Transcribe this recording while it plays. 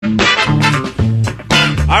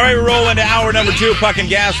All right, we're rolling to hour number 2. Puck and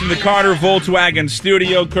Gas from the Carter Volkswagen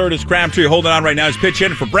studio. Curtis Crabtree holding on right now. He's pitch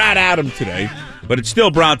hitting for Brad Adams today. But it's still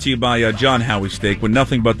brought to you by John Howie Steak, when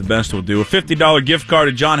nothing but the best will do. A $50 gift card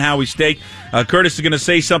to John Howie Steak. Curtis is going to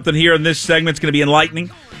say something here in this segment. It's going to be enlightening.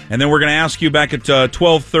 And then we're going to ask you back at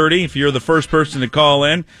 12:30, if you're the first person to call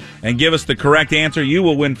in and give us the correct answer, you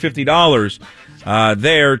will win $50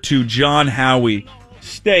 there to John Howie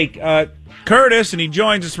Steak. Curtis, and he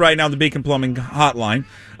joins us right now on the Beacon Plumbing Hotline.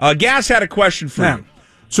 Gas had a question for you.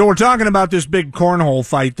 So we're talking about this big cornhole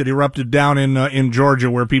fight that erupted down in Georgia,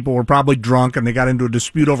 where people were probably drunk and they got into a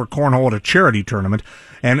dispute over cornhole at a charity tournament,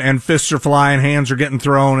 and fists are flying, hands are getting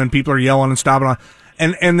thrown, and people are yelling and stopping.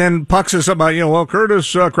 And then Puck says something about,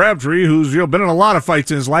 Curtis Crabtree, who's been in a lot of fights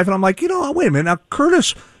in his life, and I'm like, wait a minute, now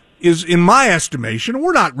Curtis is, in my estimation,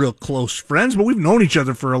 we're not real close friends, but we've known each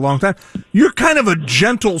other for a long time. You're kind of a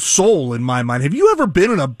gentle soul in my mind. Have you ever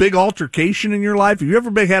been in a big altercation in your life? Have you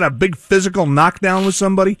ever had a big physical knockdown with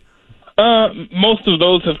somebody? Most of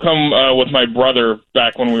those have come with my brother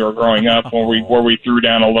back when we were growing up, where we threw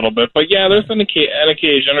down a little bit. But yeah, there's an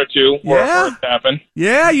occasion or two where it's happened.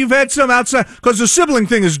 Yeah, you've had some outside, because the sibling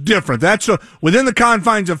thing is different. That's within the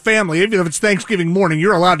confines of family. Even if it's Thanksgiving morning,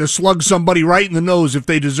 you're allowed to slug somebody right in the nose if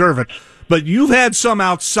they deserve it. But you've had some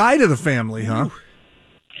outside of the family, huh?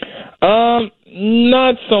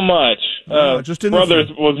 Not so much. Just in brothers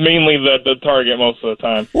was mainly the target most of the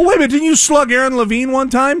time. Well, wait a minute. Didn't you slug Aaron Levine one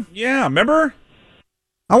time? Yeah, remember?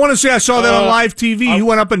 I want to say I saw that on live TV. You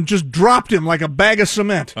went up and just dropped him like a bag of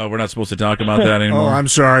cement. Oh, we're not supposed to talk about that anymore. I'm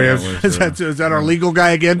sorry. Is that our legal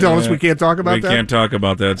guy again telling us we can't talk about that? We can't talk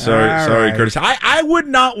about that. Sorry, Curtis. I would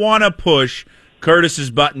not want to push Curtis's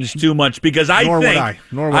buttons too much, because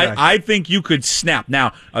I think you could snap.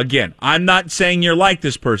 Now, again, I'm not saying you're like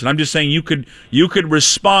this person. I'm just saying you could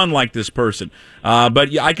respond like this person.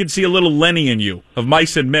 But I could see a little Lenny in you of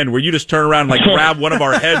Mice and Men, where you just turn around and grab one of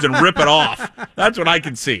our heads and rip it off. That's what I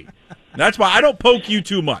can see. That's why I don't poke you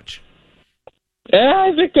too much. Yeah,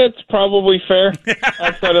 I think that's probably fair.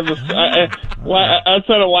 outside of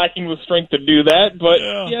lacking the strength to do that, but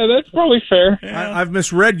yeah, that's probably fair. I've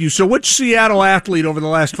misread you. So, which Seattle athlete over the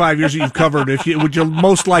last 5 years that you've covered would you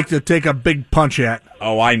most like to take a big punch at?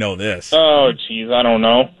 Oh, I know this. Oh, geez, I don't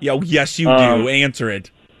know. Yes, you do. Answer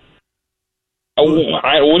it. What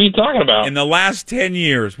are you talking about? In the last 10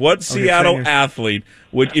 years, what Seattle athlete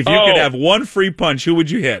would, if you could have one free punch, who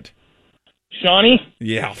would you hit? Shawnee?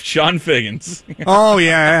 Yeah, Sean Figgins. Oh,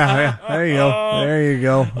 yeah. There you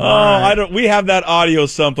go. We have that audio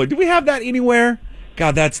someplace. Do we have that anywhere?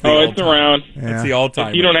 God, that's the it's around. Yeah. That's the all-time.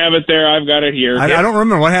 If you don't have it there, I've got it here. I don't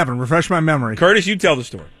remember what happened. Refresh my memory. Curtis, you tell the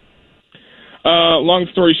story. Long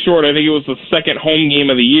story short, I think it was the second home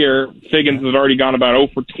game of the year. Figgins had already gone about 0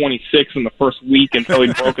 for 26 in the first week until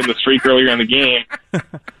he'd broken the streak earlier in the game.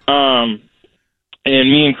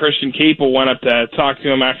 And me and Christian Capel went up to talk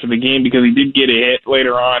to him after the game, because he did get a hit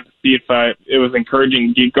later on, to see if it was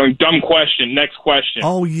encouraging. Going, dumb question, next question.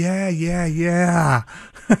 Oh, yeah.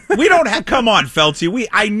 We don't have, come on, Felty.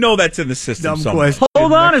 I know that's in the system somewhere.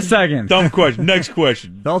 Hold on a second. Dumb question, next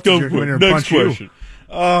question. Next question.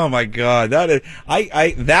 Oh my God, that is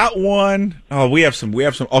that one. Oh, we have some.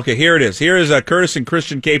 Okay, here it is. Here is Curtis and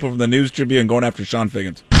Christian Capel from the News Tribune going after Sean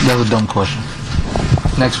Figgins. That was a dumb question.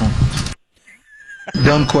 Next one.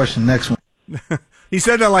 Dumb question. Next one. He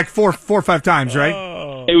said that like four or five times, right?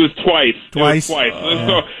 It was twice. Twice.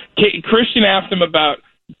 So Christian asked him about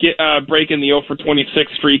breaking the 0 for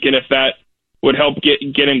 26 streak, and if that would help get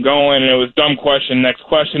him going, and it was dumb question, next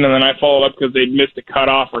question, and then I followed up because they'd missed a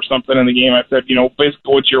cutoff or something in the game. I said,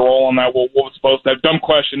 basically, what's your role on that? What was supposed to have? Dumb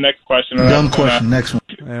question, next question. Dumb question, next one.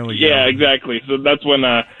 Yeah, exactly. So that's when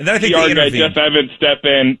and then I think the guy Jeff Evans stepped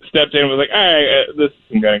in and was like, all right, this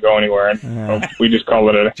isn't going to go anywhere. And so we just called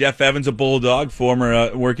it a day. Jeff Evans, a Bulldog,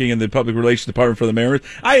 former working in the public relations department for the Mariners.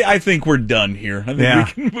 I think we're done here. I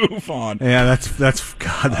think we can move on. Yeah,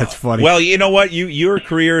 that's funny. Well, you know what? Your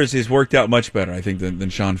career has worked out much better, I think, than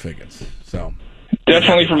Sean Figgins. So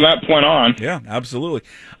definitely from that point on. Yeah, absolutely.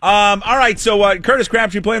 All right, so Curtis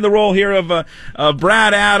Crabtree playing the role here of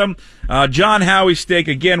Brad Adam, John Howie Steak,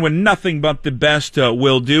 again, when nothing but the best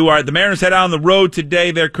will do. All right, the Mariners head out on the road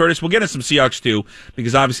today there, Curtis. We'll get into some Seahawks, too,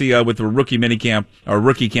 because obviously with the rookie camp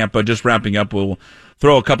just wrapping up, we'll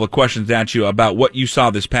throw a couple of questions at you about what you saw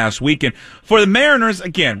this past weekend. For the Mariners,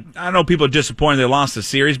 again, I know people are disappointed they lost the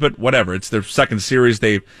series, but whatever. It's their second series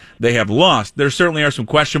they have lost. There certainly are some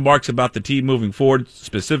question marks about the team moving forward,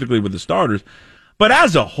 specifically with the starters. But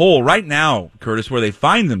as a whole, right now, Curtis, where they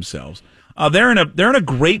find themselves, they're in a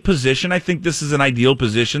great position. I think this is an ideal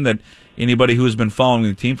position that anybody who has been following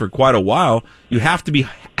the team for quite a while, you have to be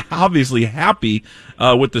obviously happy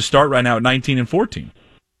with the start right now at 19-14.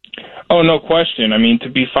 Oh, no question. I mean, to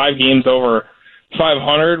be 5 games over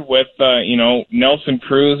 500 with, Nelson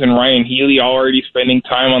Cruz and Ryan Healy already spending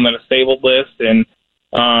time on the disabled list, and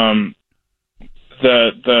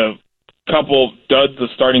the couple duds of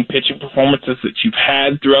starting pitching performances that you've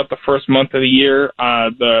had throughout the first month of the year,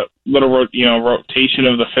 the little rotation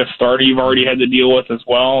of the fifth starter you've already had to deal with as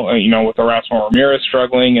well, with Erasmo Ramirez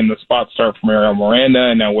struggling and the spot start from Ariel Miranda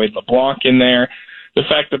and now Wade LeBlanc in there. The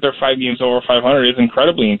fact that they're 5 games over 500 is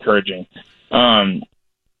incredibly encouraging.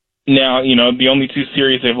 Now, the only 2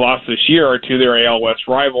 series they've lost this year are to their AL West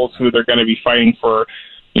rivals, who they're going to be fighting for,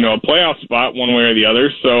 a playoff spot one way or the other.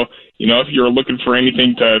 So, if you're looking for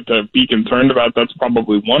anything to be concerned about, that's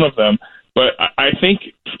probably one of them. But I think,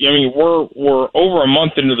 we're over a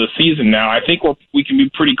month into the season now. I think we can be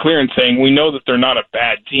pretty clear in saying we know that they're not a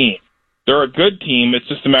bad team. They're a good team. It's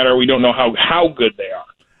just a matter of we don't know how good they are.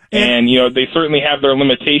 And, they certainly have their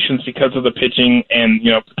limitations because of the pitching and,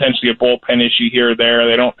 potentially a bullpen issue here or there.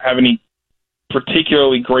 They don't have any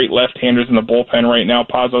particularly great left-handers in the bullpen right now.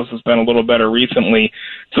 Pazos has been a little better recently,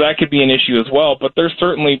 so that could be an issue as well. But there's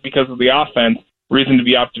certainly, because of the offense, reason to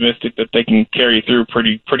be optimistic that they can carry through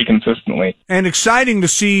pretty consistently. And exciting to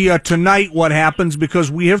see tonight what happens, because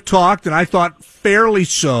we have talked, and I thought fairly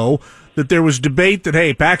so, that there was debate that,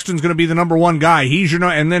 hey, Paxton's going to be the number 1 guy.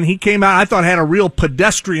 And then he came out, I thought, had a real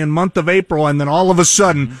pedestrian month of April, and then all of a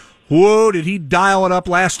sudden, whoa, did he dial it up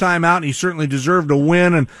last time out, and he certainly deserved a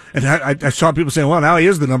win. And I saw people saying, well, now he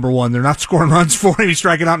is the number 1. They're not scoring runs for him. He's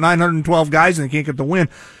striking out 912 guys, and they can't get the win.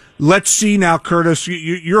 Let's see now, Curtis,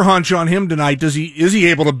 your hunch on him tonight. Is he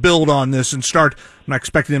able to build on this and start? I'm not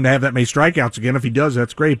expecting him to have that many strikeouts again. If he does,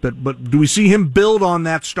 that's great. But do we see him build on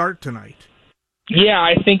that start tonight? Yeah,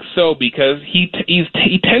 I think so, because he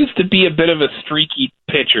tends to be a bit of a streaky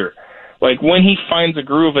pitcher. Like, when he finds a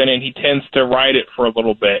groove in it, he tends to ride it for a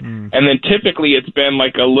little bit. And then typically it's been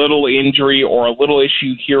like a little injury or a little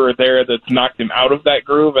issue here or there that's knocked him out of that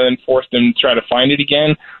groove and then forced him to try to find it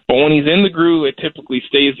again. But when he's in the groove, it typically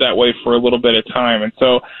stays that way for a little bit of time. And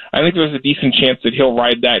so I think there's a decent chance that he'll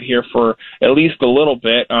ride that here for at least a little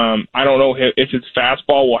bit. I don't know if his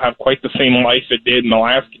fastball will have quite the same life it did in the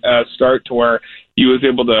last start, to where he was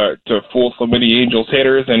able to fool so many Angels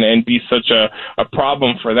hitters and be such a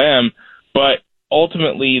problem for them. But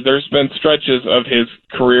ultimately, there's been stretches of his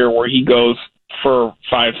career where he goes for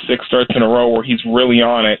 5-6 starts in a row where he's really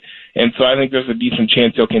on it. And so I think there's a decent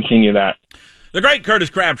chance he'll continue that. The great Curtis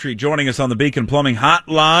Crabtree joining us on the Beacon Plumbing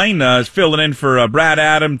Hotline, is filling in for Brad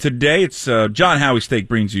Adam today. It's John Howie Steak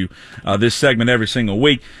brings you this segment every single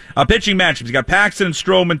week. Pitching matchups. You got Paxton and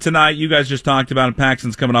Stroman tonight. You guys just talked about it.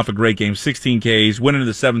 Paxton's coming off a great game, 16 Ks, went into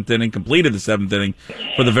the 7th inning, completed the 7th inning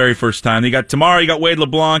for the very first time. Tomorrow you got Wade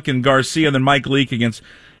LeBlanc and Garcia, and then Mike Leake against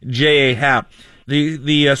J.A. Happ. So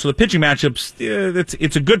the pitching matchups,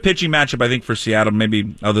 it's a good pitching matchup, I think, for Seattle,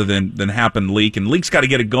 maybe other than Happ and Leake. And Leake's got to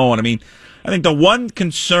get it going. I mean, I think the one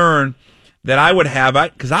concern that I would have,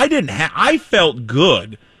 because I felt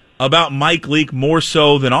good about Mike Leake more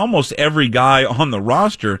so than almost every guy on the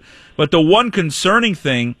roster. But the one concerning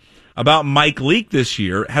thing about Mike Leake this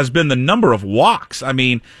year has been the number of walks. I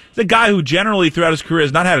mean, the guy who generally throughout his career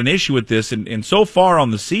has not had an issue with this, and so far on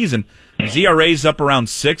the season, his ERA's up around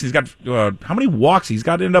 6. He's got how many walks? He's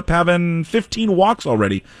got to end up having 15 walks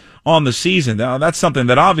already on the season. Now, that's something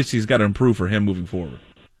that obviously has got to improve for him moving forward.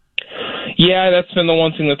 Yeah, that's been the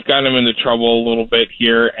one thing that's gotten him into trouble a little bit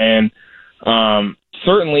here. And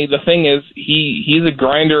certainly the thing is, he's a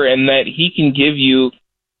grinder in that he can give you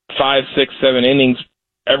 5, 6, 7 innings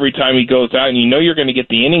every time he goes out, and you're going to get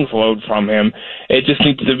the innings load from him. It just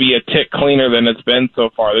needs to be a tick cleaner than it's been so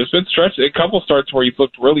far. There's been a couple starts where he's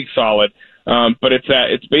looked really solid, but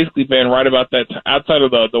it's basically been right about that. Outside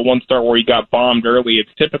of the one start where he got bombed early, it's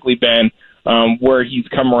typically been where he's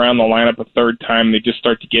come around the lineup a third time. They just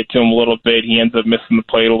start to get to him a little bit. He ends up missing the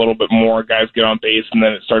plate a little bit more. Guys get on base, and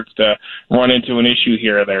then it starts to run into an issue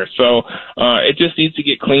here or there. So it just needs to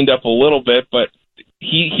get cleaned up a little bit, but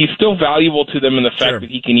he's still valuable to them in the fact that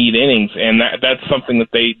he can eat innings, and that's something that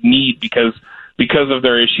they need because of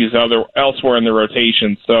their issues elsewhere in the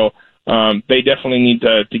rotation. So they definitely need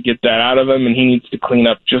to get that out of him, and he needs to clean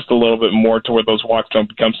up just a little bit more to where those walks don't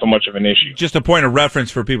become so much of an issue. Just a point of reference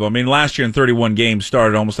for people. I mean, last year in 31 games,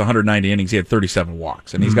 started almost 190 innings. He had 37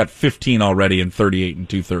 walks, and he's got 15 already in 38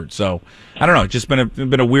 2/3. So I don't know. It's just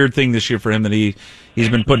been a weird thing this year for him that he's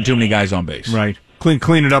been putting too many guys on base. Right.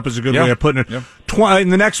 Clean it up is a good way of putting it. Yep. In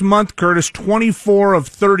the next month, Curtis, 24 of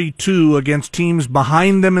 32 against teams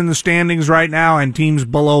behind them in the standings right now and teams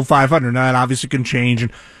below 500. Now, that obviously can change.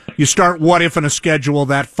 And, you start what if in a schedule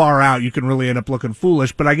that far out, you can really end up looking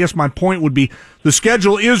foolish. But I guess my point would be the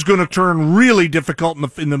schedule is going to turn really difficult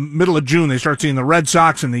in the middle of June. They start seeing the Red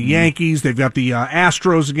Sox and the Yankees. They've got the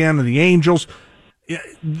Astros again and the Angels.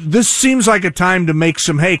 This seems like a time to make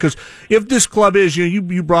some hay, because if this club is,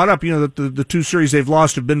 you brought up, that the two series they've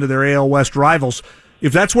lost have been to their AL West rivals.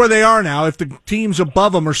 If that's where they are now, if the teams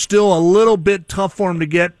above them are still a little bit tough for them to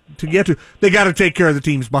get to, they got to take care of the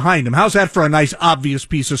teams behind them. How's that for a nice, obvious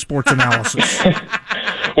piece of sports analysis?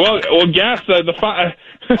 Well, Gas,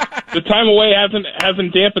 the time away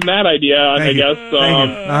hasn't dampened that idea, I guess.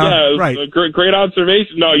 Yeah, right. Great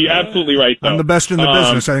observation. No, you're absolutely right, though. I'm the best in the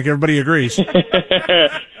business. I think everybody agrees. This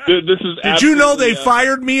is. Did you know they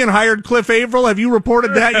fired me and hired Cliff Averill? Have you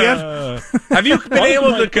reported that yet? Have you been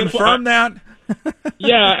able to confirm that?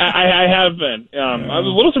 Yeah, I have been. I was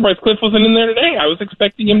a little surprised Cliff wasn't in there today. I was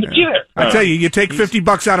expecting him to be there. I tell you, you take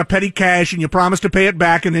 $50 out of petty cash and you promise to pay it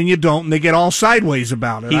back, and then you don't, and they get all sideways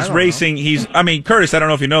about it. He's racing. Curtis, I don't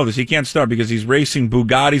know if you know this. He can't start because he's racing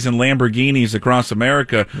Bugattis and Lamborghinis across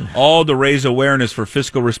America, all to raise awareness for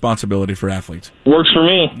fiscal responsibility for athletes. Works for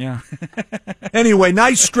me. Yeah. Anyway,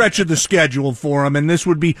 nice stretch of the schedule for him, and this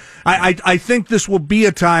would be. I think this will be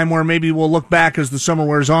a time where maybe we'll look back as the summer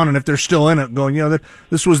wears on, and if they're still in it, going, that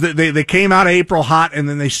this was they came out of April hot, and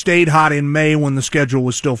then they stayed hot in May when the schedule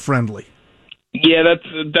was still friendly. Yeah,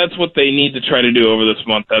 that's what they need to try to do over this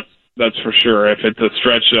month. That's for sure. If it's a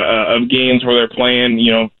stretch of games where they're playing,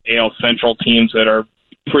 AL Central teams that are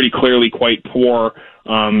pretty clearly quite poor,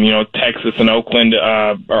 Texas and Oakland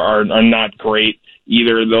are not great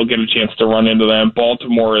either. They'll get a chance to run into them.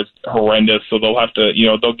 Baltimore is horrendous, so they'll have to,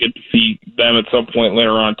 they'll get to see them at some point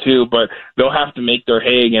later on too, but they'll have to make their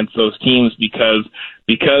hay against those teams because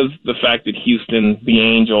the fact that Houston, the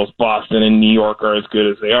Angels, Boston, and New York are as good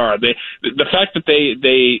as they are. The fact that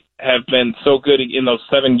they have been so good in those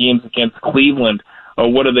 7 games against Cleveland,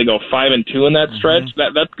 what do they go, 5-2 in that stretch?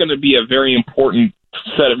 That's going to be a very important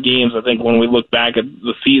set of games, I think, when we look back at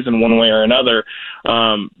the season one way or another.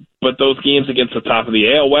 But those games against the top of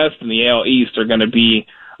the AL West and the AL East are going to be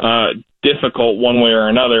difficult one way or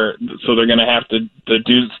another, so they're going to have to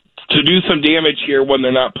do some damage here when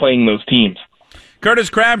they're not playing those teams.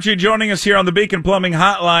 Curtis Crabtree joining us here on the Beacon Plumbing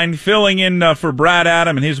Hotline, filling in for Brad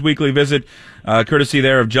Adam and his weekly visit, courtesy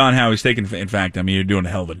there of John Howie Steak. In fact, you're doing a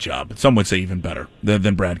hell of a job. Some would say even better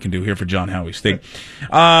than Brad can do here for John Howie Steak.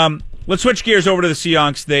 Let's switch gears over to the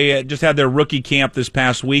Seahawks. They just had their rookie camp this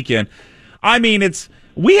past weekend.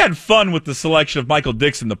 We had fun with the selection of Michael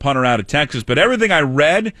Dixon, the punter out of Texas, but everything I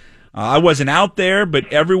read, I wasn't out there,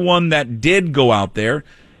 but everyone that did go out there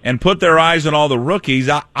and put their eyes on all the rookies,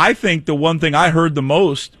 I think the one thing I heard the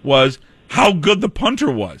most was how good the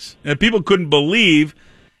punter was. And people couldn't believe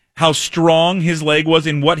how strong his leg was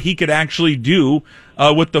and what he could actually do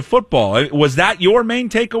with the football. Was that your main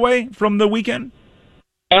takeaway from the weekend?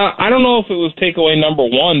 I don't know if it was takeaway number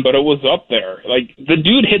one, but it was up there. Like, the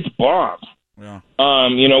dude hits bombs. Yeah.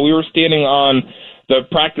 We were standing on the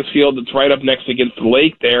practice field that's right up next against the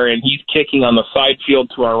lake there, and he's kicking on the side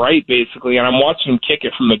field to our right, basically, and I'm watching him kick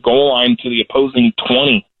it from the goal line to the opposing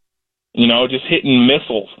 20, just hitting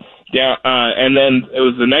missiles. And then it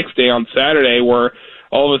was the next day on Saturday where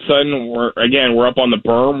all of a sudden we're up on the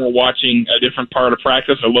berm, we're watching a different part of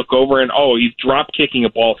practice. I look over and, he's drop kicking a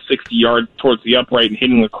ball 60 yards towards the upright and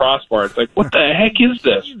hitting the crossbar. It's like, what the heck is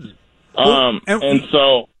this? And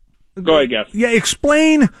so, go ahead, guys. Yeah,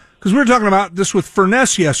 explain, because we were talking about this with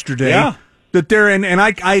Furness yesterday. Yeah. That there, and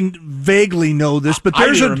I vaguely know this, but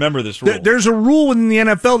I didn't remember this rule. There's a rule in the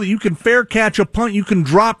NFL that you can fair catch a punt, you can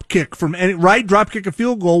drop kick drop kick a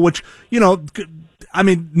field goal, which,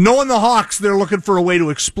 knowing the Hawks, they're looking for a way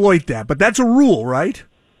to exploit that, but that's a rule, right?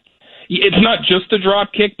 It's not just a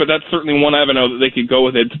drop kick, but that's certainly one avenue that they could go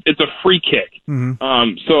with. It's a free kick.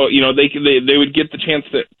 Mm-hmm. So they would get the chance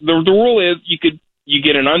that the rule is you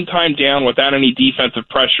get an untimed down without any defensive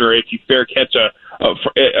pressure if you fair catch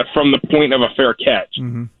from the point of a fair catch.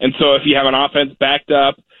 Mm-hmm. And so if you have an offense backed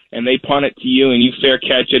up and they punt it to you and you fair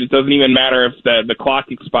catch it, it doesn't even matter if the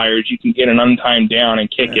clock expires. You can get an untimed down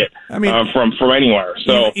and kick it from anywhere.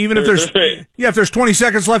 So even if there's 20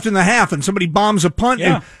 seconds left in the half and somebody bombs a punt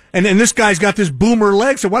and this guy's got this boomer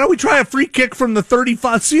leg, so why don't we try a free kick from the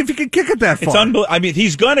 35? See if he can kick it that far. It's unbelievable.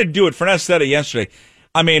 He's going to do it. Furness said it yesterday.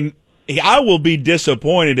 I will be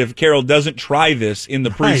disappointed if Carroll doesn't try this in the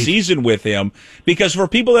preseason with him, because for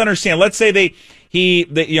people to understand, let's say they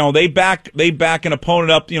back an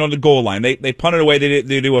opponent up, the goal line. They punt it away.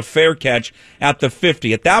 They do a fair catch at the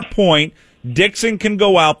 50. At that point, Dixon can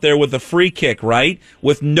go out there with a free kick, right?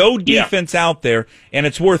 With no defense out there, and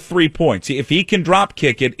it's worth 3 points. If he can drop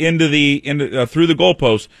kick it into through the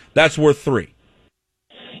goalpost, that's worth 3.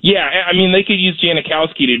 Yeah, I mean, they could use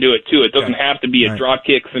Janikowski to do it, too. It doesn't have to be a drop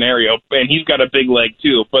kick scenario, and he's got a big leg,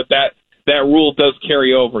 too. But that rule does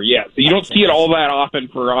carry over, yeah. So you don't see it all that often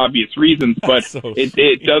for obvious reasons, but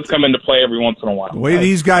it does come into play every once in a while. The way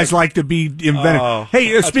these guys like to be inventive.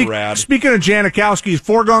 Hey, speaking of Janikowski's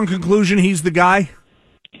foregone conclusion, he's the guy?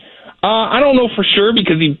 I don't know for sure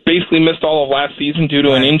because he basically missed all of last season due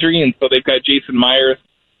to an injury, and so they've got Jason Myers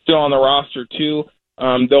still on the roster, too.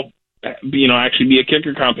 They'll actually be a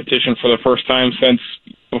kicker competition for the first time since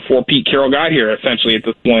before Pete Carroll got here, essentially, at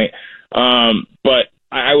this point. But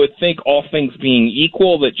I would think, all things being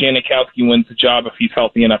equal, that Janikowski wins the job if he's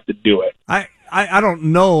healthy enough to do it. I don't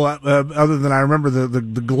know, other than I remember the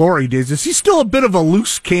glory days. Is he still a bit of a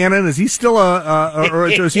loose cannon? Is he still or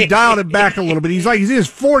has he dialed it back a little bit? He's in his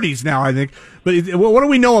 40s now, I think. But what do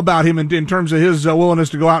we know about him in terms of his willingness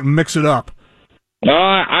to go out and mix it up?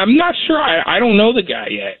 I'm not sure. I don't know the guy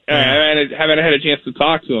yet. I haven't had a chance to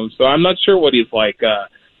talk to him, so I'm not sure what he's like.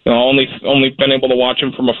 Only been able to watch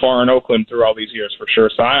him from afar in Oakland through all these years for sure.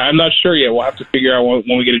 So I'm not sure yet. We'll have to figure out when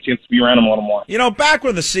we get a chance to be around him a little more. Back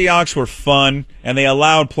when the Seahawks were fun and they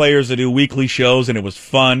allowed players to do weekly shows and it was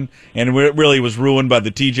fun and it really was ruined by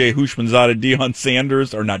the TJ Hushmanzada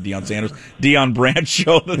Deion Branch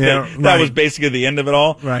show. That was basically the end of it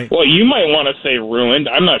all. Right. Well, you might want to say ruined.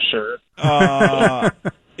 I'm not sure.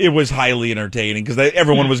 It was highly entertaining because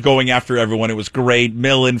everyone was going after everyone. It was great.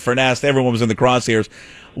 Millen, Furness, everyone was in the crosshairs.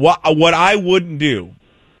 What I wouldn't do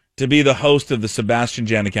to be the host of the Sebastian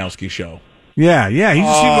Janikowski show. Yeah, he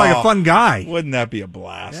just seemed like a fun guy. Wouldn't that be a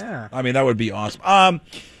blast? Yeah. I mean, that would be awesome.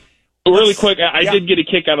 Really quick, I did get a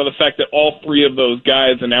kick out of the fact that all 3 of those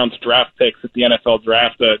guys announced draft picks at the NFL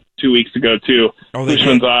draft 2 weeks ago, too.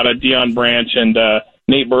 Hushmanzada, Deion Branch, and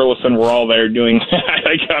Nate Burleson were all there doing that.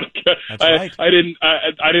 I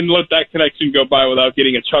didn't let that connection go by without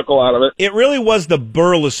getting a chuckle out of it. It really was the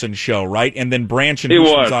Burleson show, right? And then Branch and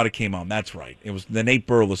Hushmanzada came on. That's right. It was the Nate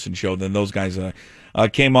Burleson show. Then those guys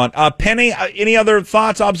came on. Penny, any other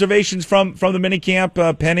thoughts, observations from the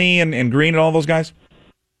minicamp? Penny and Green and all those guys?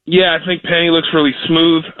 Yeah, I think Penny looks really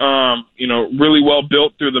smooth. Really well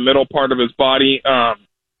built through the middle part of his body,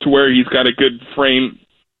 to where he's got a good frame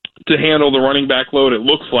to handle the running back load. It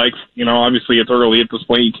looks like, obviously it's early at this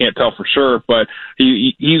point, you can't tell for sure, but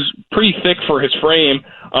he's pretty thick for his frame,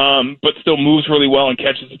 but still moves really well and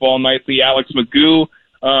catches the ball nicely. Alex Magoo,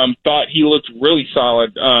 thought he looked really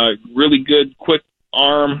solid, really good, quick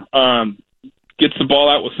arm, gets the ball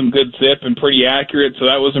out with some good zip and pretty accurate, so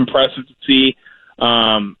that was impressive to see.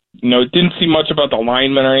 Didn't see much about the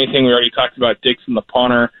linemen or anything. We already talked about Dixon, the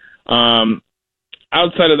punter.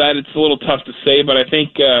 Outside of that, it's a little tough to say, but I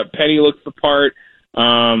think Petty looks the part.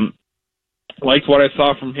 Liked what I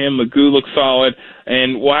saw from him. Magoo looks solid,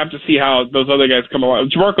 and we'll have to see how those other guys come along.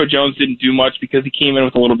 Jamarco Jones didn't do much because he came in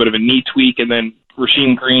with a little bit of a knee tweak, and then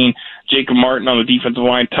Rasheem Green, Jacob Martin on the defensive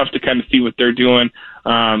line. Tough to kind of see what they're doing.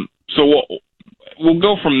 So we'll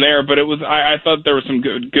go from there, but I thought there were some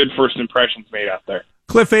good first impressions made out there.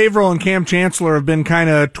 Cliff Averill and Cam Chancellor have been kind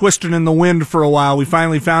of twisting in the wind for a while. We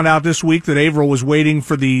finally found out this week that Averill was waiting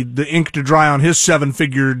for the ink to dry on his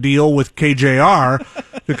 7-figure deal with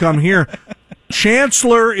KJR to come here.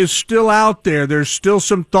 Chancellor is still out there. There's still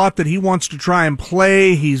some thought that he wants to try and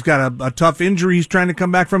play. He's got a tough injury he's trying to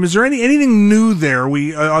come back from. Is there anything new there?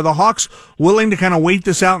 Are the Hawks willing to kind of wait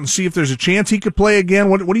this out and see if there's a chance he could play again?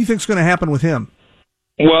 What do you think is going to happen with him?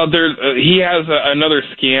 Well, he has another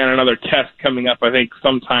scan, another test coming up, I think,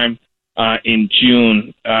 sometime in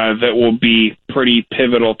June that will be pretty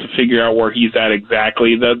pivotal to figure out where he's at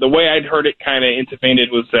exactly. The way I'd heard it kind of intimated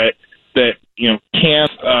was that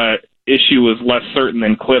Cam's issue was less certain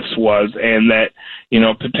than Cliff's was, and that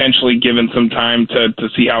potentially given some time to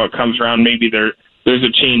see how it comes around, maybe there's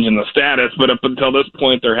a change in the status, but up until this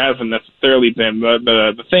point, there hasn't necessarily been.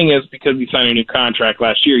 The thing is, because he signed a new contract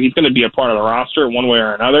last year, he's going to be a part of the roster one way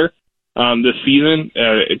or another this season.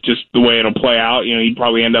 It's just the way it'll play out. He'd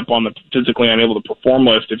probably end up on the physically unable to perform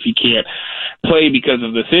list if he can't play because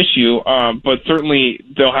of this issue. But certainly,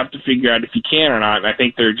 they'll have to figure out if he can or not. And I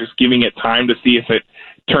think they're just giving it time to see if it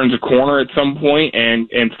turns a corner at some point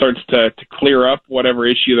and starts to clear up whatever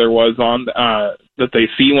issue there was on that they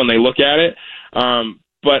see when they look at it.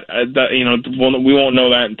 But we won't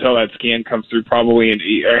know that until that scan comes through. Probably,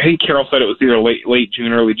 I think Carol said it was either late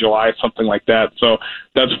June, early July, something like that. So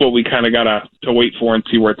that's what we kind of got to wait for and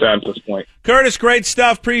see where it's at this point. Curtis, great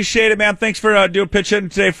stuff. Appreciate it, man. Thanks for doing pitch hitting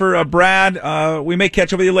today for Brad. We may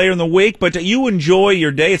catch up with you later in the week, but you enjoy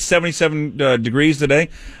your day. It's 77 degrees today.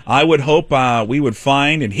 I would hope we would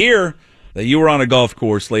find and hear that you were on a golf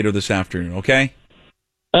course later this afternoon. Okay.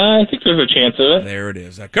 I think there's a chance of it. There it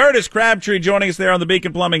is. Curtis Crabtree joining us there on the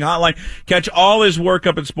Beacon Plumbing Hotline. Catch all his work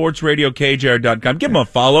up at sportsradiokjr.com. Give him a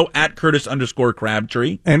follow at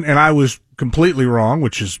Curtis_Crabtree. And I was completely wrong,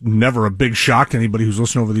 which is never a big shock to anybody who's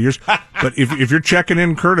listened over the years. But if you're checking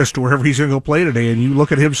in Curtis to wherever he's going to go play today and you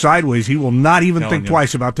look at him sideways, he will not even think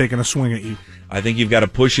twice about taking a swing at you. I think you've got to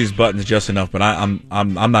push his buttons just enough, but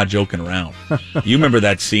I'm not joking around. You remember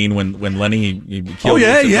that scene when Lenny killed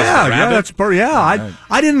I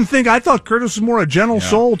thought Curtis was more a gentle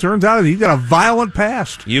soul. Turns out he's got a violent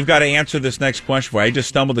past. You've got to answer this next question. I just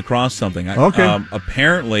stumbled across something. Okay.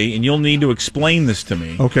 Apparently, and you'll need to explain this to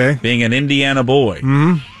me. Okay. Being an Indiana boy,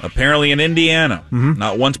 apparently in Indiana,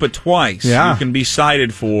 not once but twice, you can be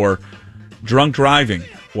cited for drunk driving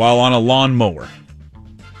while on a lawnmower.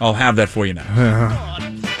 I'll have that for you now.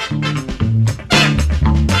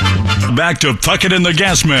 Back to Puckett and the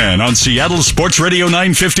Gas Man on Seattle Sports Radio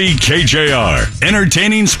 950 KJR.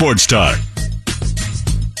 Entertaining sports talk.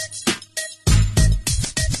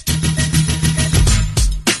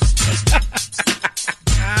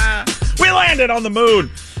 We landed on the moon.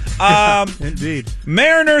 Indeed.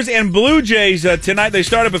 Mariners and Blue Jays tonight. They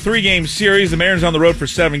start up a 3-game series. The Mariners on the road for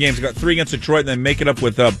 7 games. They got 3 against Detroit and then make it up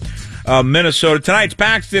with Minnesota. Tonight's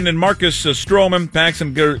Paxton and Marcus Stroman.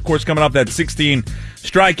 Paxton, of course, coming off that 16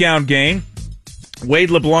 strikeout game.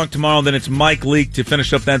 Wade LeBlanc tomorrow, then it's Mike Leake to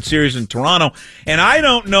finish up that series in Toronto. And I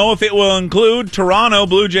don't know if it will include Toronto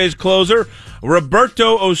Blue Jays closer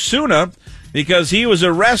Roberto Osuna, because he was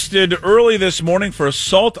arrested early this morning for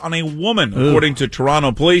assault on a woman, according to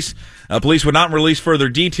Toronto police. Police would not release further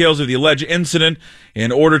details of the alleged incident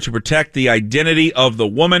in order to protect the identity of the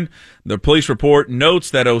woman. The police report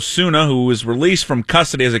notes that Osuna, who was released from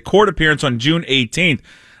custody, has a court appearance on June 18th.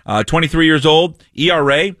 23 years old,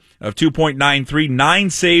 ERA of 2.93, 9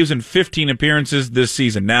 saves and 15 appearances this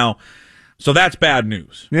season. Now, so that's bad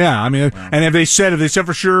news. Yeah, I mean, and have they said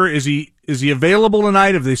for sure, is he available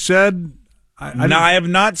tonight? Have they said? I have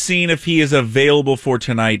not seen if he is available for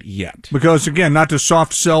tonight yet. Because, again, not to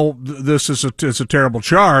soft sell this as a terrible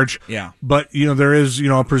charge. Yeah. But, there is,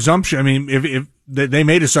 a presumption. I mean, if they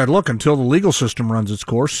may decide, look, until the legal system runs its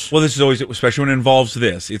course. Well, this is always, especially when it involves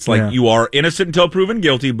this. It's like you are innocent until proven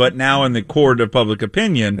guilty, but now in the court of public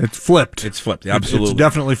opinion. It's flipped. Absolutely. It's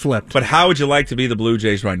definitely flipped. But how would you like to be the Blue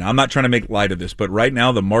Jays right now? I'm not trying to make light of this, but right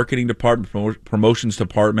now the marketing department, promotions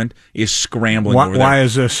department is scrambling over there. Why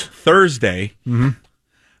is this? Thursday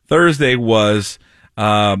was,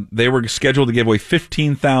 they were scheduled to give away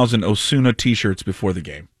 15,000 Osuna T-shirts before the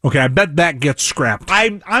game. Okay, I bet that gets scrapped.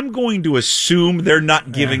 I'm going to assume they're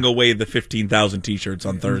not giving away the 15,000 T-shirts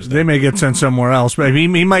on Thursday. They may get sent somewhere else, but he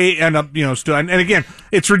might end up, still. And again,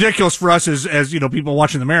 it's ridiculous for us as people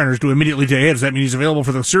watching the Mariners to immediately say, hey, does that mean he's available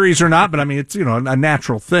for the series or not? But I mean, it's a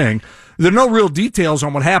natural thing. There are no real details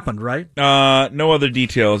on what happened, right? No other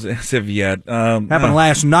details as of yet. Happened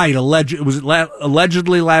last night.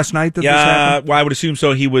 Allegedly last night that this happened? Well, I would assume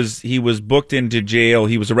so. He was booked into jail.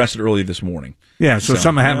 He was arrested early this morning. Yeah, so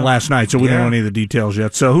something happened last night, so we don't know any of the details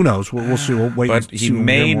yet. So who knows? We'll see. We'll wait. But he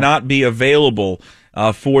may not be available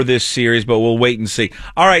for this series, but we'll wait and see.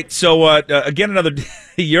 All right, so again, another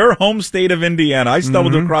your home state of Indiana. I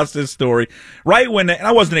stumbled across this story right when, and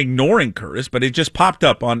I wasn't ignoring Curtis, but it just popped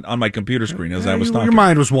up on my computer screen as I was talking. Your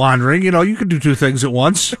mind was wandering. You could do 2 things at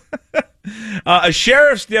once. A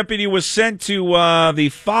sheriff's deputy was sent to the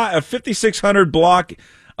 5600 block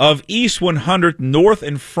of East 100th North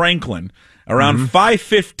in Franklin around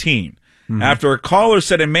 5:15. After a caller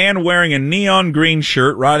said a man wearing a neon green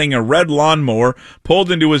shirt riding a red lawnmower pulled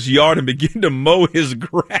into his yard and began to mow his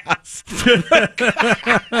grass.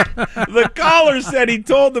 The caller said he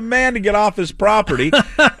told the man to get off his property.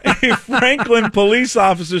 A Franklin police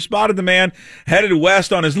officer spotted the man headed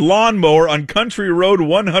west on his lawnmower on Country Road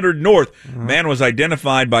 100 North. The man was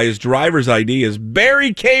identified by his driver's ID as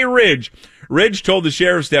Barry K. Ridge. Ridge told the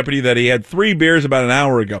sheriff's deputy that he had 3 beers about an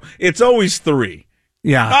hour ago. It's always 3.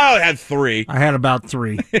 Yeah. Oh, I had 3. I had about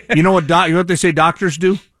 3. You know what they say doctors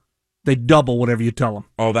do? They double whatever you tell them.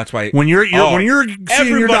 Oh, that's why. When you're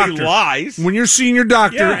seeing your doctor, lies. When you're seeing your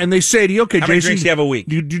doctor and they say to you, okay, how Jason, many drinks do you have a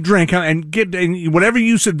week? You drink and whatever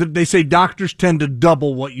you said. They say doctors tend to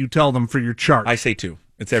double what you tell them for your chart. I say 2.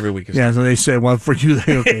 It's every week. Yeah, so they say, well, for you,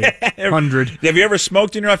 okay, 100. Have you ever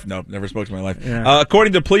smoked in your life? No, never smoked in my life. Yeah.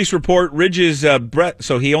 According to the police report, Ridge's Brett,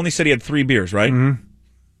 so he only said he had 3 beers, right?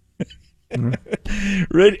 Mm-hmm.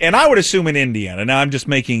 And I would assume in Indiana. Now, I'm just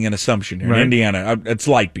making an assumption here. Right. In Indiana, it's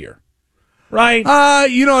light beer. Right?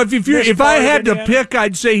 If I had to pick,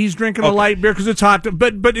 I'd say he's drinking a light beer because it's hot.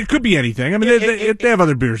 But it could be anything. I mean, they have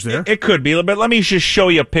other beers there. It could be, but let me just show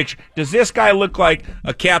you a picture. Does this guy look like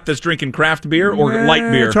a cap that's drinking craft beer or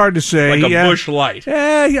light beer? It's hard to say. Like a Busch Light.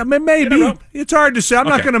 Yeah, maybe. It's hard to say. I'm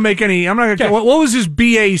not going to make any. I'm not. Gonna, What was his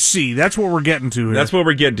BAC? That's what we're getting to here. That's what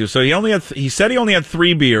we're getting to. So he said he only had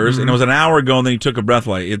 3 beers, and it was an hour ago, and then he took a breath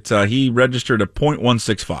light. He registered a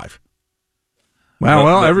 .165.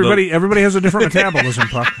 Well, everybody has a different metabolism,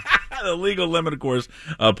 Puck. The legal limit, of course,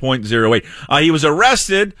 0.08. He was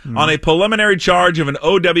arrested on a preliminary charge of an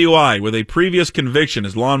OWI with a previous conviction.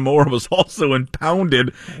 His lawnmower was also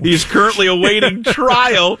impounded. He's currently awaiting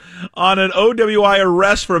trial on an OWI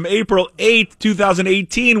arrest from April 8th,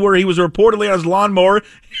 2018, where he was reportedly on his lawnmower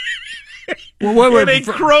in a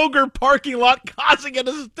Kroger parking lot, causing a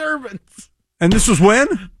disturbance. And this was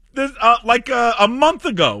when? Like a month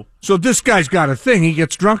ago. So this guy's got a thing. He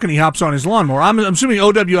gets drunk and he hops on his lawnmower. I'm assuming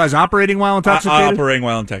OWI is operating while intoxicated? Operating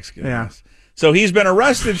while intoxicated, yeah. Yes. So he's been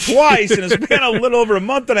arrested twice, and it's been a little over a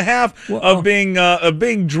month and a half of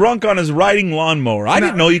being drunk on his riding lawnmower. I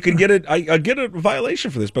didn't know you could get a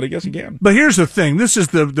violation for this, but I guess you can. But here's the thing. This is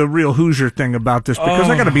the real Hoosier thing about this,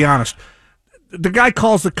 because I got to be honest. The guy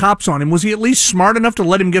calls the cops on him. Was he at least smart enough to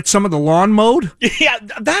let him get some of the lawn mowed? Yeah,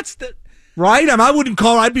 that's the... Right? I wouldn't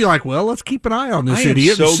call. I'd be like, well, let's keep an eye on this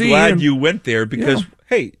idiot. I am so glad you went there because,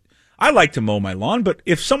 hey, I like to mow my lawn, but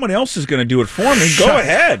if someone else is going to do it for me, go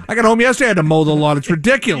ahead. I got home yesterday. I had to mow the lawn. It's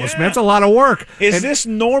ridiculous, man. It's a lot of work. Is this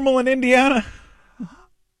normal in Indiana?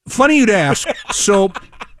 Funny you'd ask. So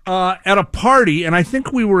at a party, and I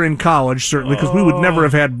think we were in college, certainly, because we would never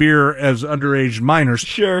have had beer as underage minors.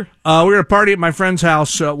 Sure. We were at a party at my friend's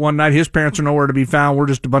house one night. His parents are nowhere to be found. We're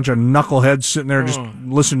just a bunch of knuckleheads sitting there just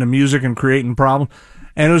listening to music and creating problems.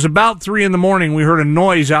 And it was about 3 a.m. We heard a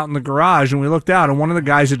noise out in the garage, and we looked out, and one of the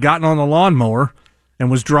guys had gotten on the lawnmower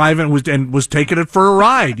and was driving and was taking it for a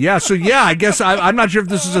ride. Yeah, so I guess I'm not sure if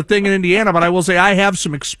this is a thing in Indiana, but I will say I have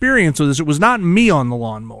some experience with this. It was not me on the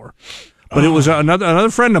lawnmower. But it was another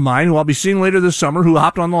friend of mine who I'll be seeing later this summer who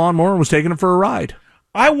hopped on the lawnmower and was taking it for a ride.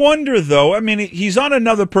 I wonder, though, I mean, he's on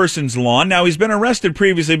another person's lawn. Now, he's been arrested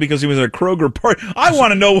previously because he was at a Kroger park. I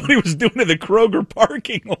want to know what he was doing at the Kroger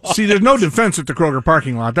parking lot. See, there's no defense at the Kroger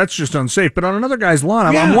parking lot. That's just unsafe. But on another guy's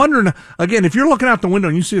lawn, I'm wondering, again, if you're looking out the window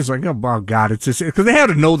and you see it's like, oh, God, it's just, because they have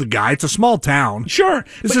to know the guy. It's a small town. Sure.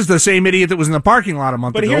 This is the same idiot that was in the parking lot a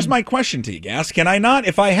month ago. But here's my question to you, Gas. Can I not,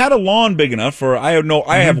 if I had a lawn big enough for,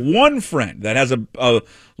 I have one friend that has a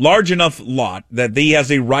large enough lot that he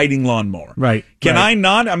has a riding lawnmower. Right. Can he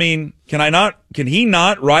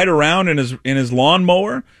not ride around in his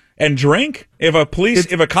lawnmower and drink? If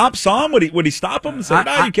a cop saw him, would he stop him and say,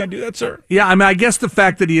 "No, you can't do that, sir"? Yeah, I mean, I guess the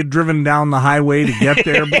fact that he had driven down the highway to get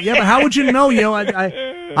there, but how would you know?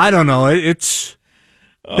 I don't know.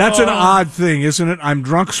 That's an odd thing, isn't it? I'm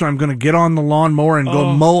drunk, so I'm going to get on the lawnmower and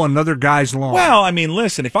go mow another guy's lawn. Well, I mean,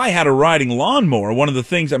 listen, if I had a riding lawnmower, one of the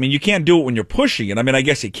things, I mean, you can't do it when you're pushing it. I mean, I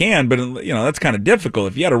guess you can, but, that's kind of difficult.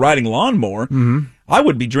 If you had a riding lawnmower, I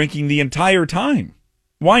would be drinking the entire time.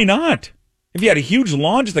 Why not? If you had a huge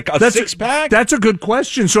lawn, just a six-pack? That's a good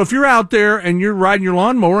question. So if you're out there and you're riding your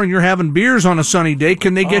lawnmower and you're having beers on a sunny day,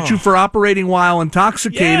 can they get you for operating while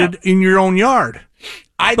intoxicated in your own yard?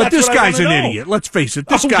 But this guy's an idiot. Let's face it.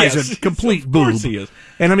 This guy's a complete boob. Of course he is.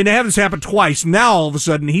 And, I mean, they have this happen twice. Now, all of a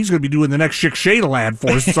sudden, he's going to be doing the next Chick Shadle ad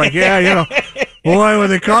for us. It's like, boy,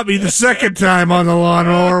 when they caught me the second time on the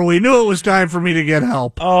lawnmower, we knew it was time for me to get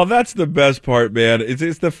help. Oh, that's the best part, man.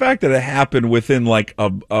 It's the fact that it happened within, like,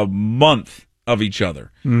 a month of each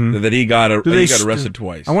other. That he got arrested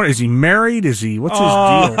twice. I wonder, is he married? What's his deal?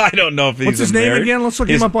 I don't know if he's What's his name again? Let's look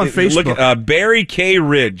him up on Facebook. Look, Barry K.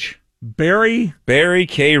 Ridge. Barry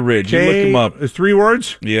K. Ridge. You look him up. Is 3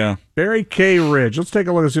 words? Yeah. Barry K. Ridge. Let's take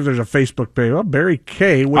a look and see if there's a Facebook page. Well, Barry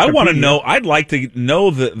K. Wikipedia. I want to know. I'd like to know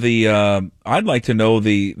the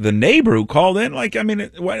neighbor who called in. Like, I mean,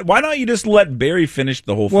 why don't you just let Barry finish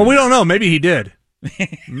the whole thing? Well, we don't know. Maybe he did.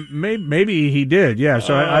 Maybe he did. Yeah.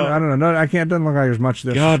 So I don't know. Doesn't look like there's much of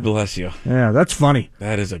this. God bless you. Yeah, that's funny.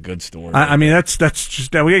 That is a good story. I mean, that's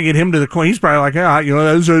just we gotta get him to the corn. He's probably like, I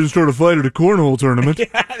just started a fight at a cornhole tournament.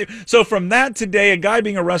 Yeah. So from that today, a guy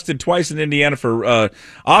being arrested twice in Indiana for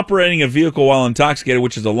operating a vehicle while intoxicated,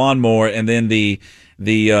 which is a lawnmower, and then the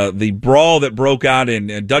the brawl that broke out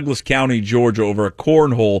in Douglas County, Georgia, over a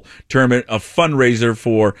cornhole tournament, a fundraiser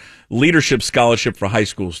for leadership scholarship for high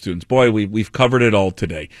school students. Boy, we've covered it all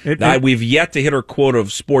today. We've yet to hit our quota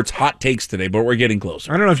of sports hot takes today, but we're getting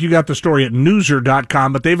closer. I don't know if you got the story at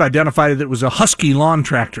newser.com, but they've identified that it was a Husky lawn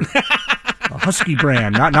tractor. A Husky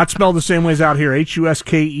brand, not spelled the same way as out here,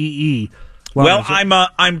 Huskee. Well,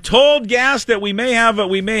 I'm told, Gas, that we may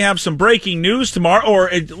have some breaking news tomorrow, or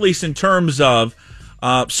at least in terms of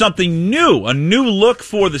something new, a new look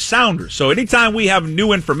for the Sounders. So anytime we have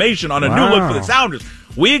new information on a new look for the Sounders,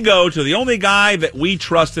 we go to the only guy that we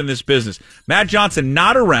trust in this business. Matt Johnson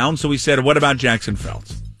not around, so we said, what about Jackson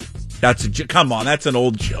Feltz? Come on, that's an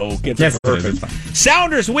old joke. It's perfect.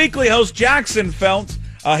 Sounders Weekly host Jackson Feltz.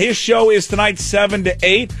 His show is tonight 7 to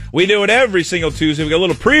 8. We do it every single Tuesday. We got a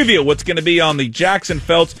little preview of what's going to be on the Jackson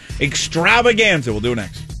Feltz extravaganza. We'll do it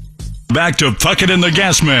next. Back to Puckett and the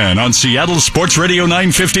Gas Man on Seattle Sports Radio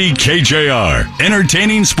 950 KJR.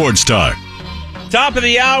 Entertaining sports talk. Top of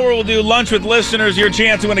the hour, we'll do lunch with listeners. Your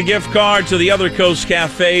chance to win a gift card to the Other Coast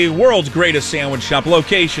Cafe, world's greatest sandwich shop.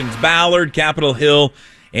 Locations: Ballard, Capitol Hill,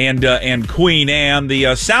 and Queen Anne.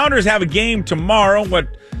 The Sounders have a game tomorrow.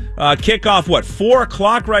 Kickoff 4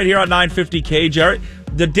 o'clock right here on 950 KJR.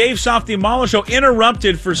 The Dave Softy and Mahler show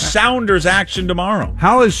interrupted for Sounders action tomorrow.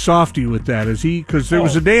 How is Softy with that? Is he? Because there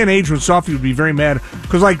was a day and age when Softy would be very mad.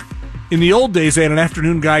 Because in the old days, they had an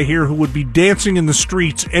afternoon guy here who would be dancing in the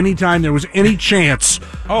streets anytime there was any chance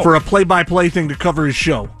for a play-by-play thing to cover his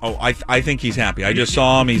show. Oh, I think he's happy. I just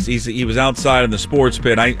saw him. He was outside in the sports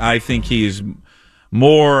pit. I think he's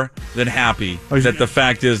more than happy that the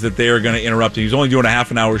fact is that they are going to interrupt him. He's only doing a half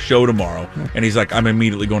an hour show tomorrow, and he's like, I'm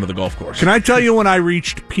immediately going to the golf course. Can I tell you when I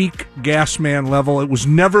reached peak gas man level, it was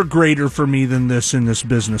never greater for me than this in this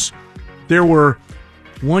business.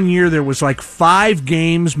 One year there was 5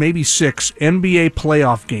 games, maybe 6, NBA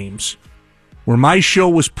playoff games where my show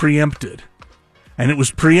was preempted. And it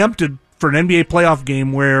was preempted for an NBA playoff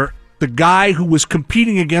game where the guy who was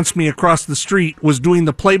competing against me across the street was doing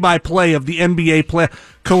the play-by-play of the NBA play.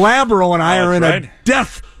 Calabro and I are in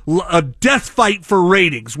a death fight for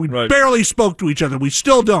ratings. We barely spoke to each other. We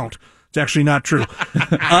still don't. It's actually not true.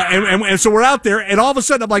 And so we're out there, and all of a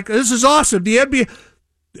sudden I'm like, this is awesome. The NBA,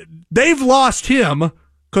 they've lost him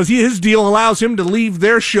because his deal allows him to leave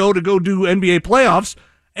their show to go do NBA playoffs.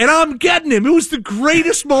 And I'm getting him. It was the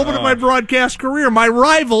greatest moment of my broadcast career. My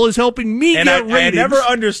rival is helping me get ratings. I never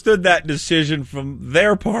understood that decision from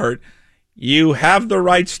their part. You have the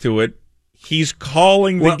rights to it. He's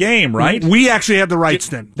calling the game, right? We actually had the rights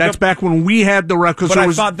then. That's back when we had the rights. But I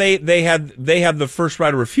thought they had the first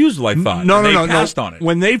right of refusal, I thought. No. Passed on it.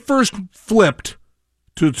 When they first flipped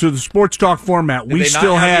to the sports talk format, we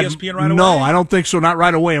still had ESPN right away? No, I don't think so. Not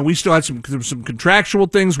right away. And we still had some contractual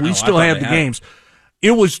things. We still had the games.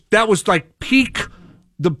 That was peak,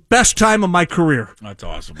 the best time of my career. That's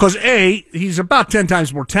awesome. Because A, he's about 10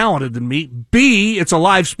 times more talented than me. B, it's a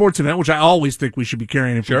live sports event, which I always think we should be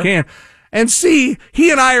carrying if we can. And C, he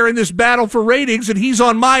and I are in this battle for ratings, and he's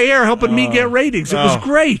on my air helping me get ratings. It was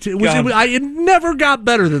great. It never got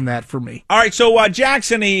better than that for me. All right, so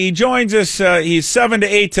Jackson, he joins us. He's 7 to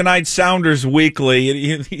 8 tonight, Sounders Weekly.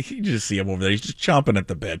 You just see him over there. He's just chomping at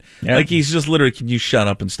the bit. Yeah. He's just literally, can you shut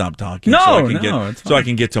up and stop talking? So I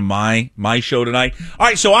can get to my show tonight. All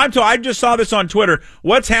right, so I just saw this on Twitter.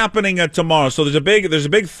 What's happening tomorrow? So there's a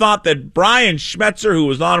big thought that Brian Schmetzer, who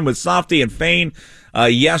was on with Softy and Fain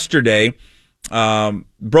yesterday,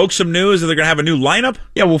 broke some news that they're going to have a new lineup.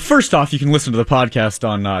 Yeah, well, first off, you can listen to the podcast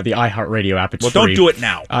on the iHeartRadio app. It's free. Don't do it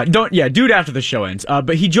now. Do it after the show ends.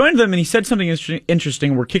 But he joined them and he said something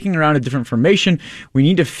interesting. We're kicking around a different formation. We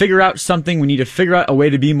need to figure out something. We need to figure out a way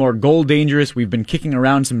to be more goal dangerous. We've been kicking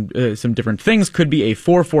around some different things. Could be a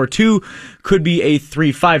 4-4-2, could be a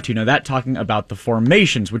 3-5-2. Now, that talking about the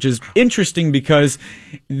formations, which is interesting because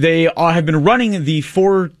they have been running the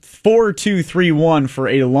 4-2-3-1 for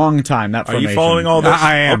a long time. That formation. Are you following all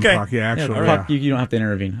this? I am. Okay. Puck, yeah, actually. Puck, you don't have to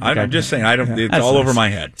intervene. Okay. I'm just saying. It's all over my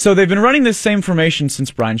head. So they've been running this same formation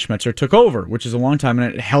since Brian Schmetzer took over, which is a long time,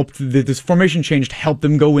 and it helped. This formation change helped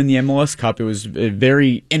them go win the MLS Cup. It was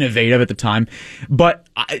very innovative at the time, but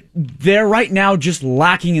they're right now just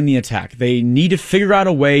lacking in the attack. They need to figure out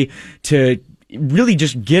a way to really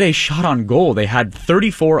just get a shot on goal. They had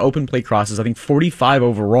 34 open play crosses, I think 45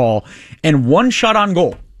 overall, and 1 shot on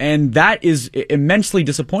goal. and that is immensely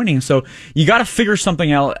disappointing. So you got to figure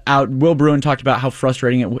something out. Will Bruin talked about how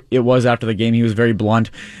frustrating it was after the game. He was very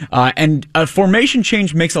blunt. And a formation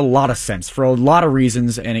change makes a lot of sense for a lot of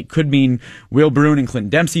reasons, and it could mean Will Bruin and Clint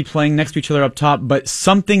Dempsey playing next to each other up top, but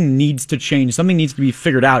something needs to change. Something needs to be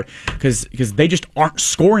figured out because they just aren't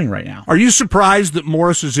scoring right now. Are you surprised that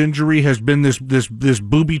Morris's injury has been this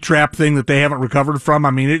booby trap thing that they haven't recovered from?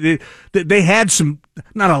 I mean, they had some,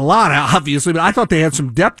 not a lot, obviously, but I thought they had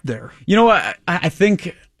some depth there. You know what? I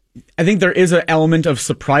think there is an element of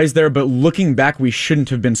surprise there, but looking back, we shouldn't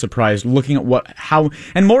have been surprised. Looking at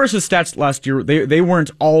and Morris's stats last year, they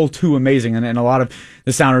weren't all too amazing, and a lot of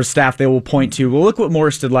the Sounders staff, they will point to, well, look what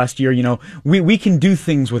Morris did last year. You know, we can do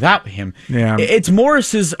things without him. Yeah. It's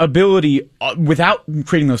Morris's ability without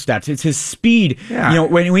creating those stats. It's his speed. Yeah. You know,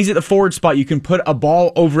 when he's at the forward spot, you can put a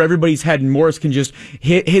ball over everybody's head, and Morris can just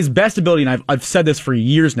hit his best ability. And I've said this for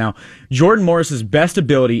years now. Jordan Morris's best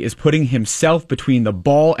ability is putting himself between the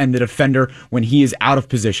ball and the defender when he is out of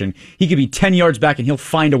position. He could be 10 yards back, and he'll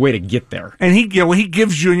find a way to get there. And he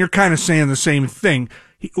gives you, and you're kind of saying the same thing.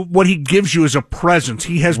 What he gives you is a presence.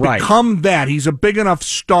 He has become that. He's a big enough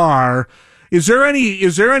star. Is there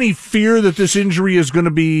any fear that this injury is going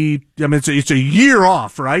to be? I mean, it's a year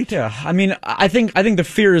off, right? Yeah. I mean, I think the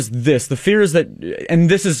fear is this. The fear is that, and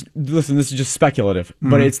this is just speculative,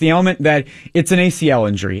 but it's the element that it's an ACL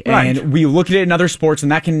injury, and we look at it in other sports,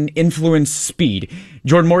 and that can influence speed.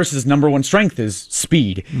 Jordan Morris's number one strength is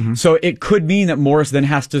speed, so it could mean that Morris then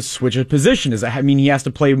has to switch a position. Does that mean he has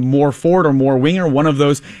to play more forward or more winger? One of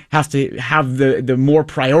those has to have the more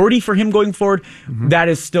priority for him going forward. That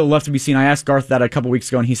is still left to be seen. I asked Garth that a couple weeks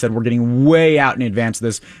ago, and he said we're getting way out in advance of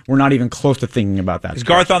this. We're not even close to thinking about that. Is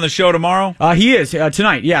Garth on the show tomorrow? He is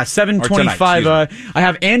tonight. Yeah, 7:25. I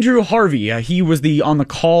have Andrew Harvey. He was on the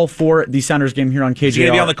call for the Sounders game here on KJR. Is he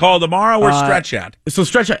gonna be on the call tomorrow? Where's Stretch at? So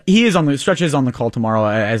Stretch is on the call tomorrow.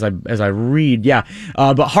 As I read, yeah.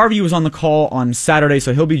 But Harvey was on the call on Saturday,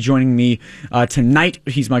 so he'll be joining me tonight.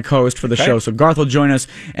 He's my co-host for the show, so Garth will join us,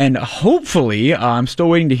 and hopefully, I'm still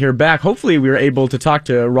waiting to hear back. Hopefully, we were able to talk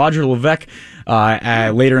to Roger Levesque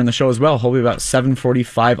later in the show as well. Hopefully, about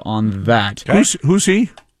 7:45 on that. Okay. Who's he?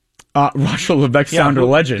 Roger Levesque, Sounder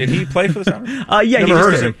legend. Did he play for the Sounders? Yeah, never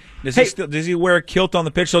heard of him. Does he wear a kilt on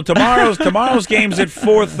the pitch? So tomorrow's game's at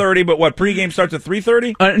 4:30, but what, pregame starts at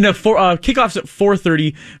 3:30? No, kickoff's at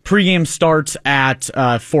 4:30. Pregame starts at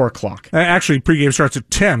 4 o'clock. Actually, pregame starts at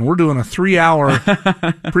 10. We're doing a 3-hour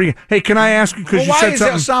pregame. Hey, can I ask you, because you said something?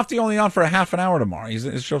 Why is Softy only on for a half an hour tomorrow?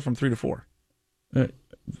 His show from 3 to 4.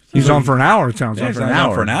 He's on for an hour, it sounds like. He's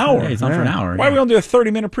on for an hour. Yeah, he's on for an hour. Why are we going to do a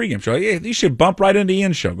 30-minute pregame show? You should bump right into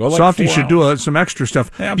Ian's show. Go like Softy 4 should hours. do some extra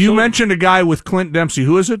stuff. Yeah, you mentioned a guy with Clint Dempsey.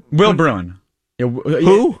 Who is it? Will Bruin.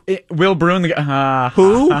 Who? Will Bruin.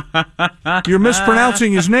 Who? You're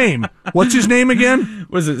mispronouncing his name. What's his name again?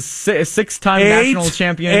 Was it six-time national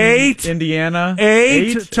champion Indiana?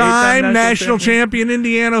 Eight-time national champion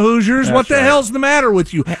Indiana Hoosiers. That's what the hell's the matter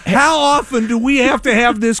with you? How often do we have to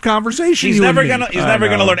have this conversation? He's never gonna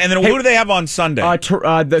learn. And then who do they have on Sunday?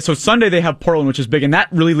 So Sunday they have Portland, which is big, and that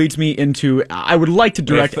really leads me into. I would like to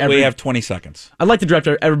direct. We have 20 seconds. I'd like to direct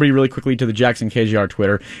everybody really quickly to the Jackson KJR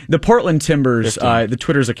Twitter. The Portland Timbers. The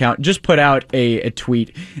Twitter's account just put out a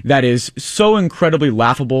tweet that is so incredibly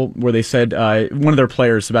laughable, where they said one of their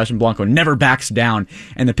players, Sebastian Blanco, never backs down,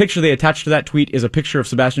 and the picture they attached to that tweet is a picture of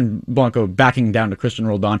Sebastian Blanco backing down to Christian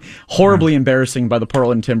Roldan. Horribly embarrassing by the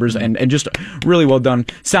Portland Timbers, and just really well done.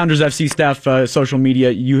 Sounders FC staff, social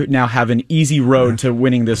media, you now have an easy road to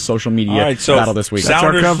winning this social media battle this week. That's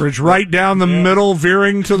our coverage, right down the middle,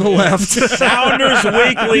 veering to the left. Sounders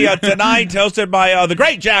Weekly tonight, hosted by the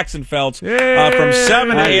great Jackson Feltz from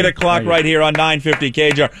 7 to 8 o'clock right here on 950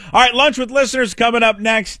 KJR. All right, Lunch with Listeners coming up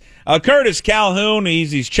next. Curtis Calhoun,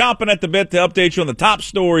 he's chomping at the bit to update you on the top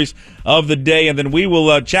stories of the day, and then we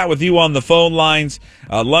will chat with you on the phone lines.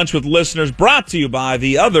 Lunch with Listeners brought to you by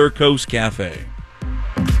the Other Coast Cafe.